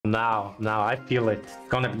now I feel it. It's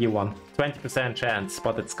gonna be one. 20% chance,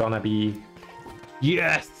 but it's gonna be...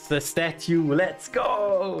 Yes! The statue! Let's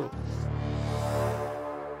go!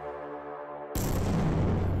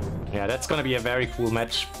 Yeah, that's gonna be a very cool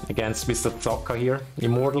match against Mr. SkaZka here.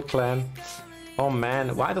 Immortal clan. Oh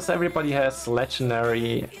man, why does everybody has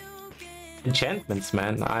legendary enchantments,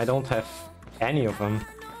 man? I don't have any of them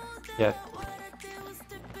yet.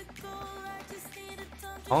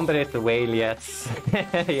 Andre the Whale, yes.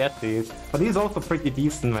 Yes, he is. But he's also pretty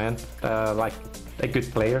decent, man. Like, a good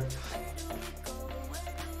player.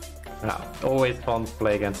 Yeah, always fun to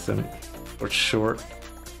play against him, for sure.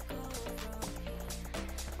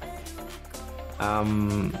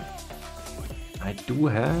 I do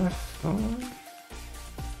have...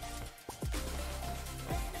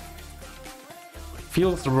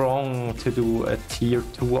 Feels wrong to do a tier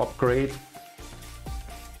 2 upgrade.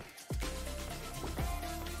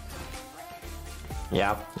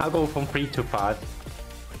 Yeah, I'll go from 3 to 5.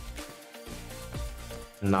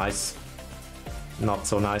 Nice. Not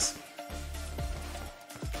so nice.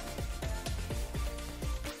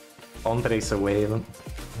 Andre's a whale.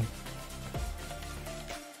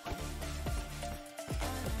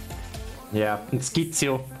 Yeah, it's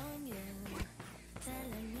Skizio.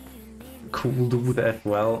 Cool dude as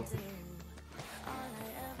well.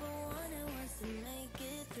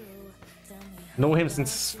 Know him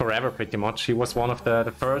since forever pretty much. He was one of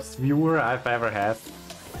the first viewer I've ever had.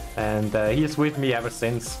 And he is with me ever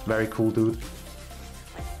since. Very cool dude.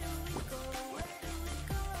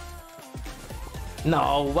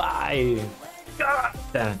 No, why? God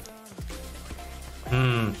damn.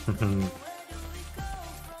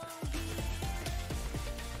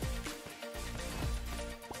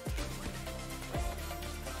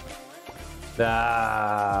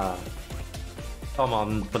 Come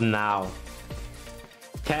on, but now.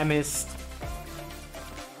 Chemist.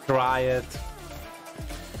 Dryade.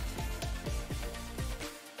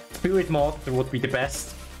 Spirit Monster would be the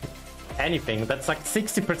best. Anything. That's like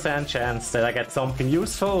 60% chance that I get something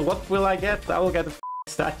useful. What will I get? I will get a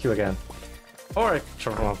statue again. Or a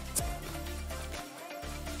Tron.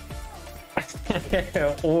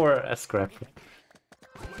 Or a scrap.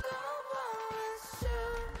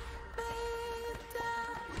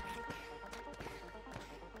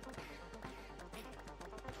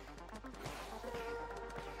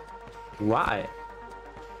 Why?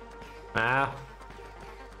 Ah.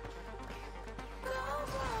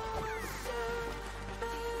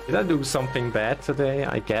 Did I do something bad today?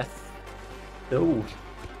 I guess. Oh.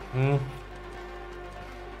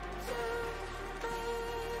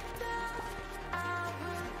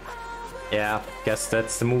 Yeah, guess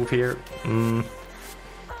that's the move here.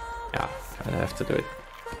 Yeah, I have to do it.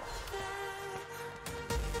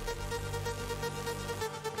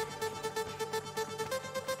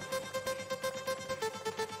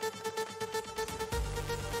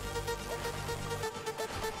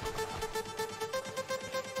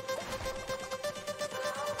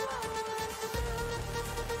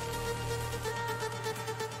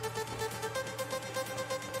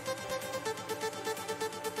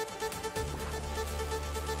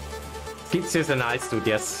 Skizio is a nice dude,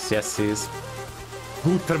 yes, yes he is.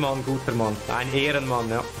 Guter Mann, ein Ehrenmann,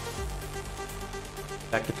 ja.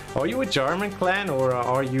 Are you a German clan or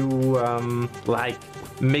are you like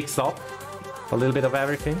mixed up a little bit of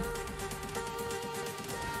everything?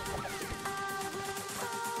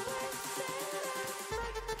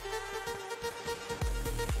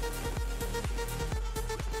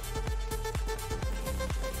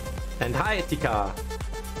 And hi Etika!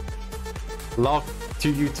 Love to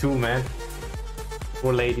you too, man.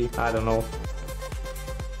 Or lady, I don't know.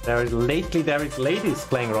 There is ladies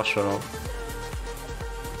playing Rush Royale.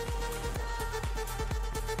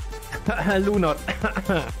 Lunot.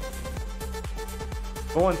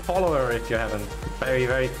 Go and follow her if you haven't. Very,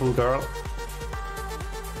 very cool girl.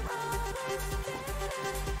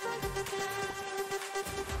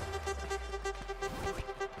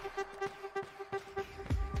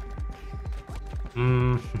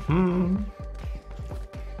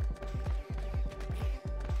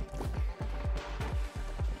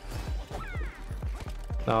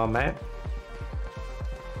 Oh man.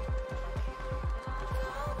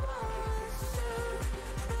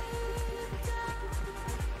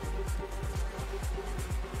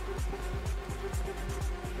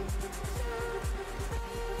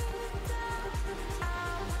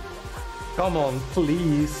 Come on,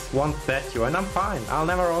 please, one statue, and I'm fine. I'll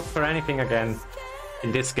never ask for anything again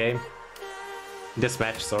in this game. In this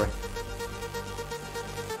match, sorry.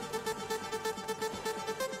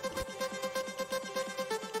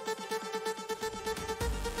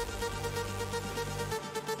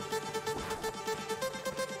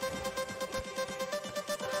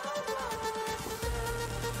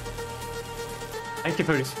 Thank you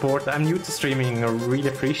for your support. I'm new to streaming. I really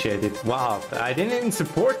appreciate it. Wow, I didn't even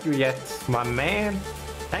support you yet, my man.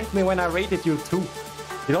 Thank me when I rated you too.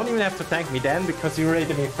 You don't even have to thank me then because you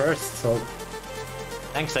rated me first. So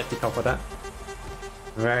thanks, SkaZka, for that.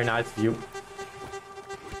 Very nice view.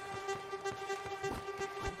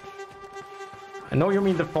 I know you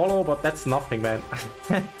mean the follow, but that's nothing, man.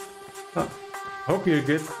 Hope you're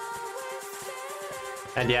good.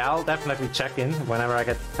 And yeah, I'll definitely check in whenever I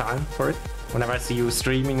get time for it. Whenever I see you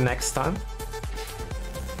streaming next time.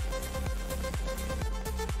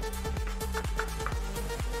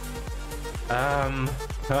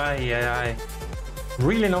 Yeah,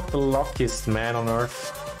 really not the luckiest man on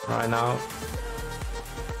earth right now.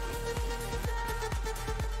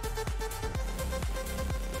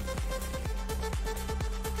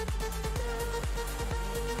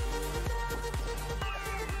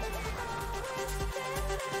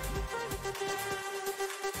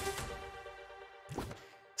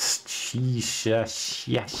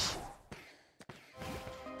 Yes.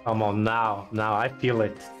 Come on now, I feel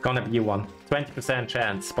it. It's gonna be one. 20%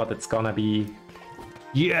 chance, but it's gonna be...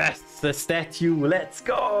 Yes, the statue, let's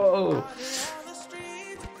go!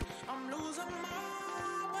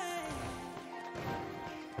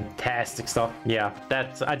 Fantastic stuff. Yeah,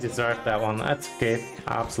 I deserve that one. That's okay,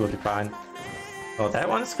 absolutely fine. Oh, that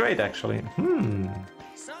one's great actually.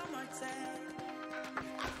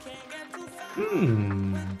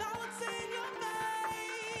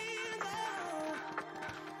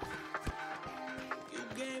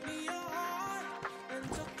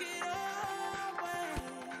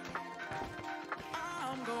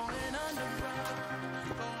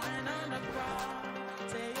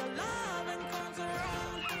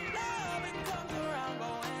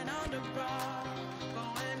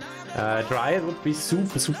 Dryade would be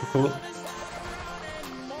super cool.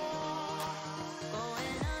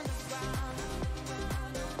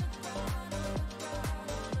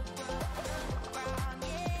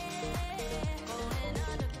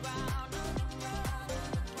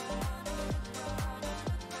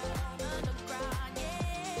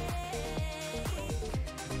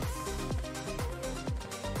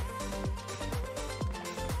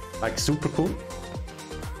 Like super cool.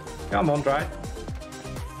 Come on, Dryade.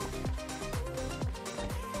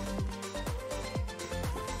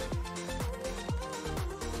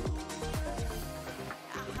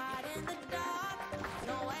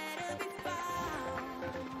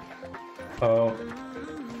 Oh.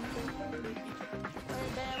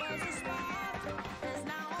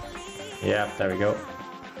 Yeah, there we go.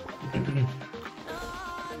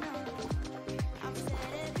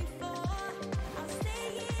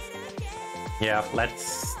 Yeah,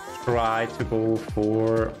 let's try to go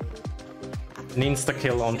for an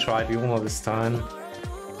insta-kill on Tribunal this time.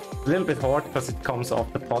 A little bit hard because it comes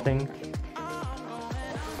off the podding.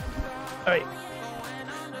 Hey.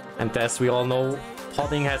 And as we all know,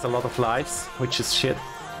 podding has a lot of lives, which is shit.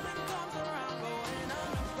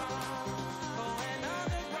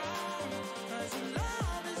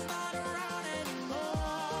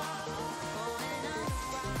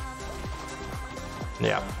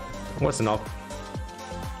 Yeah, was enough.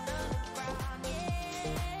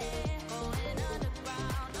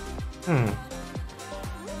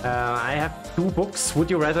 I have two books. Would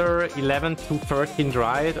you rather 11 to 13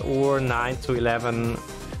 Dryade or 9 to 11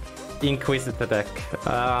 Inquisitor deck?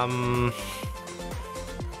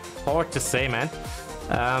 Hard to say, man.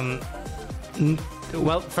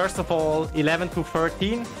 Well, first of all, 11 to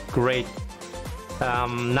 13, great.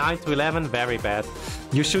 9 to 11, very bad.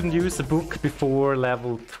 You shouldn't use a book before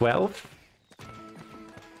level 12.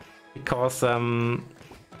 Because from...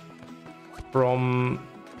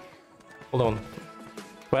 Hold on.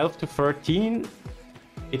 12 to 13,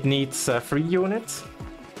 it needs 3 units.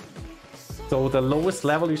 So the lowest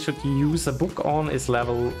level you should use a book on is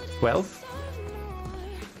level 12.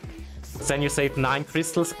 Then you save 9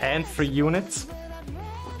 crystals and 3 units.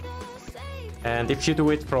 And if you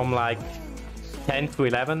do it from like 10 to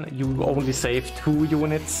 11, you only save 2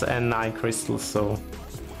 units and 9 crystals. So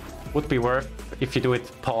would be worth if you do it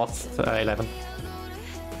past 11.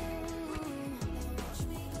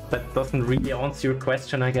 That doesn't really answer your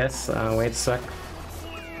question, I guess. Wait a sec.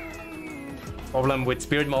 Problem with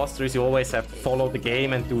Spirit Master is you always have to follow the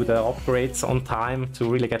game and do the upgrades on time to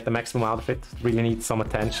really get the maximum out of it. Really needs some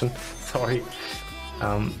attention. Sorry.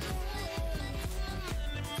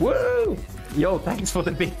 Woo! Yo, thanks for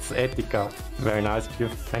the bits, SkaZka. Very nice of you.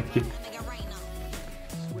 Thank you.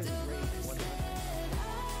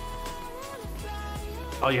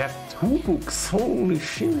 Oh, you have 2 books. Holy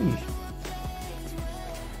shit.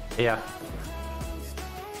 Yeah.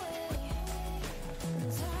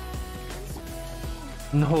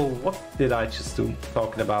 No, what did I just do?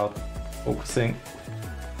 Talking about focusing.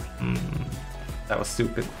 That was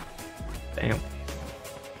stupid. Damn.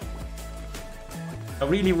 I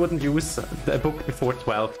really wouldn't use a book before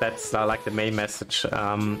 12, that's like the main message.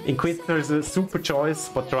 Inquisitor is a super choice,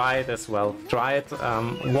 but Dryade as well. Dryade,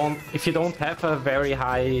 if you don't have a very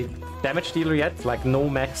high damage dealer yet, like no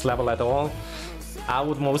max level at all, I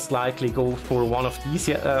would most likely go for one of these,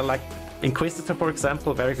 like Inquisitor for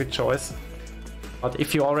example, very good choice. But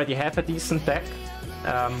if you already have a decent deck,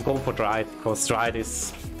 go for Dryade, because Dryade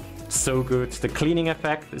is so good. The cleaning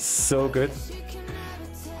effect is so good.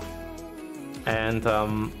 And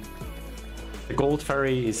the Gold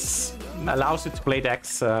Fairy allows you to play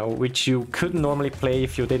decks which you couldn't normally play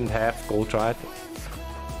if you didn't have Gold Dryade.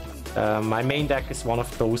 My main deck is one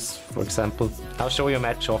of those, for example. I'll show you a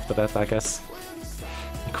match after that, I guess.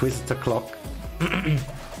 Inquisitor Clock.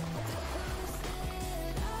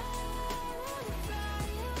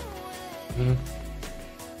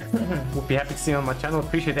 Would be happy to see you on my channel.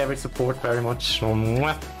 Appreciate every support very much.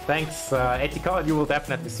 Thanks, Etika. You will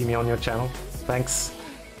definitely see me on your channel. Thanks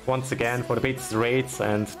once again for the bits, the raids,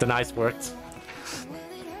 and the nice words.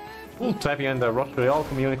 Cool to have you in the Rush Royale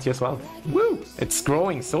community as well. Woo! It's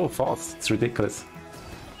growing so fast. It's ridiculous.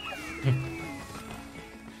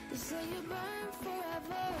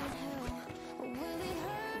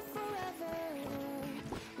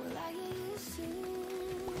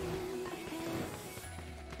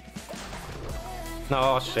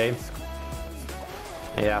 Oh, shame.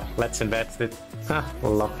 Yeah, let's invest it.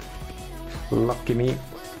 Lucky me.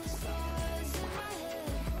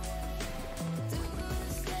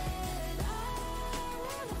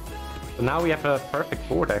 So now we have a perfect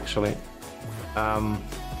board actually.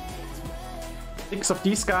 6 of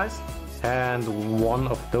these guys and 1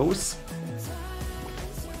 of those.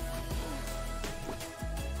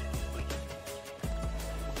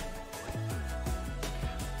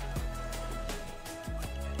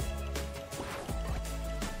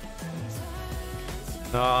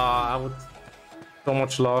 I would so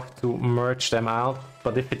much love to merge them out,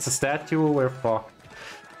 but if it's a statue, we're fucked.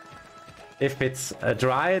 If it's a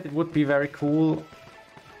Dryade, it would be very cool.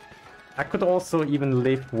 I could also even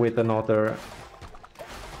live with another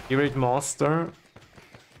Spirit Master.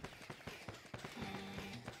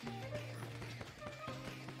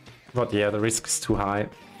 But yeah, the risk is too high.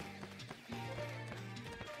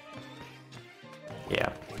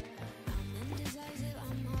 Yeah.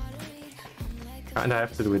 And I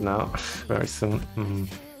have to do it now, very soon.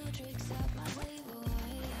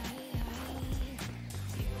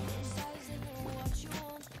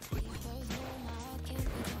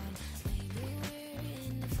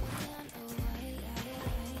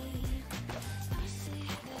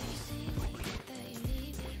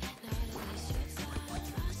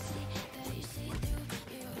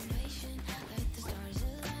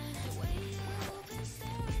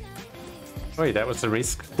 Wait, that was a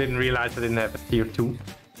risk. Didn't realize I didn't have a tier 2.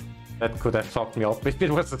 That could have fucked me up if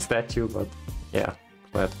it was a statue, but yeah,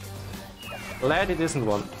 glad it isn't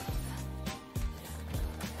one.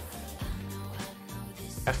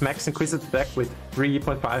 Have max Inquisitor deck with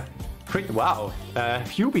 3.5 crit. Wow,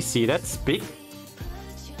 UBC, that's big. I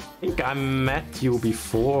think I met you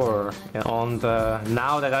before on the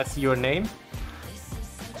Now That I See Your Name.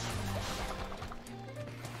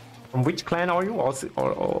 From which clan are you? Also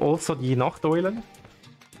the Nachteulen?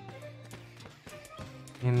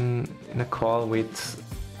 In a call with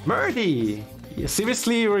Murdy!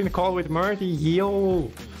 Seriously, you're in a call with Murdy? Yo!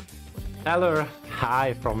 Tell her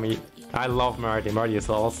hi from me. I love Murdy. Murdy is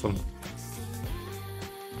awesome.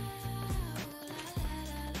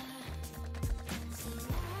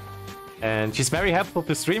 And she's very helpful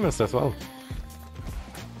to streamers as well.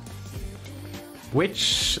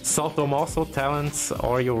 Which Sadomaso talents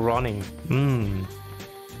are you running?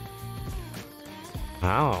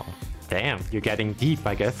 Oh, damn, you're getting deep,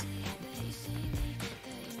 I guess.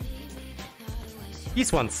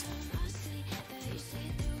 These ones.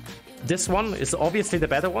 This one is obviously the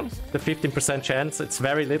better one. The 15% chance, it's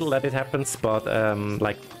very little that it happens, but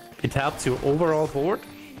like it helps you overall board.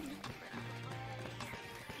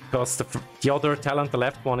 Because the other talent, the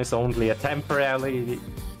left one, is only a temporarily.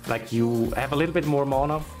 Like you have a little bit more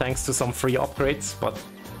mana thanks to some free upgrades, but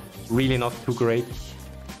really not too great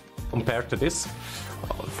compared to this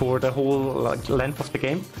for the whole length of the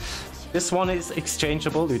game. This one is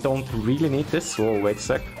exchangeable, you don't really need this. Oh, wait a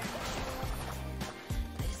sec.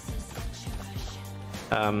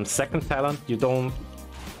 Second talent, you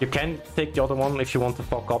can take the other one if you want to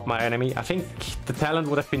fuck up my enemy. I think the talent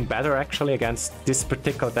would have been better actually against this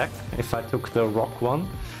particular deck if I took the rock one.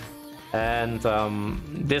 And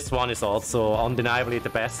this one is also undeniably the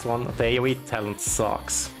best one. The AoE talent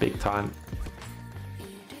sucks big time.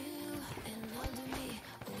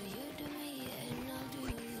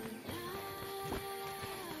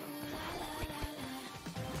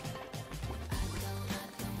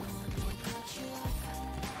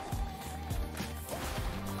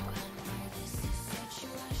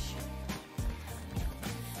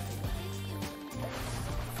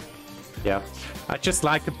 Yeah, I just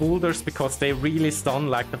like the boulders because they really stun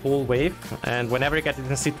like the whole wave, and whenever you get in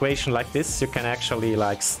a situation like this, you can actually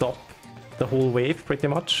like stop the whole wave pretty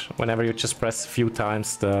much whenever you just press a few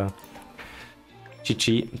times the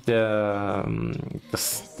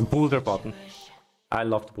the boulder button. I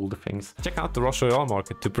love the boulder things. Check out the Rush Royale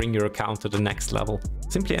Market to bring your account to the next level.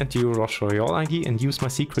 Simply enter your Rush Royale ID and use my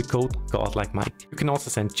secret code GodLikeMike. You can also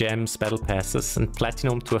send gems, battle passes and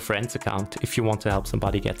platinum to a friend's account if you want to help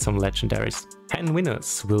somebody get some legendaries. 10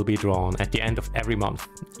 winners will be drawn at the end of every month.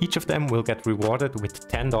 Each of them will get rewarded with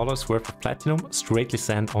 $10 worth of platinum straightly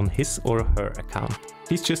sent on his or her account.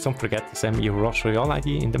 Please just don't forget to send me your Rush Royale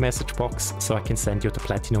ID in the message box so I can send you the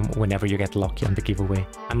platinum whenever you get lucky on the giveaway.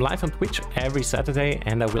 I'm live on Twitch every Saturday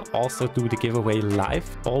and I will also do the giveaway live,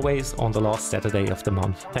 always on the last Saturday of the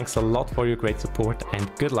month. Thanks a lot for your great support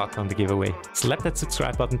and good luck on the giveaway. Slap that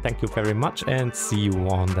subscribe button, thank you very much, and see you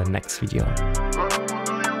on the next video.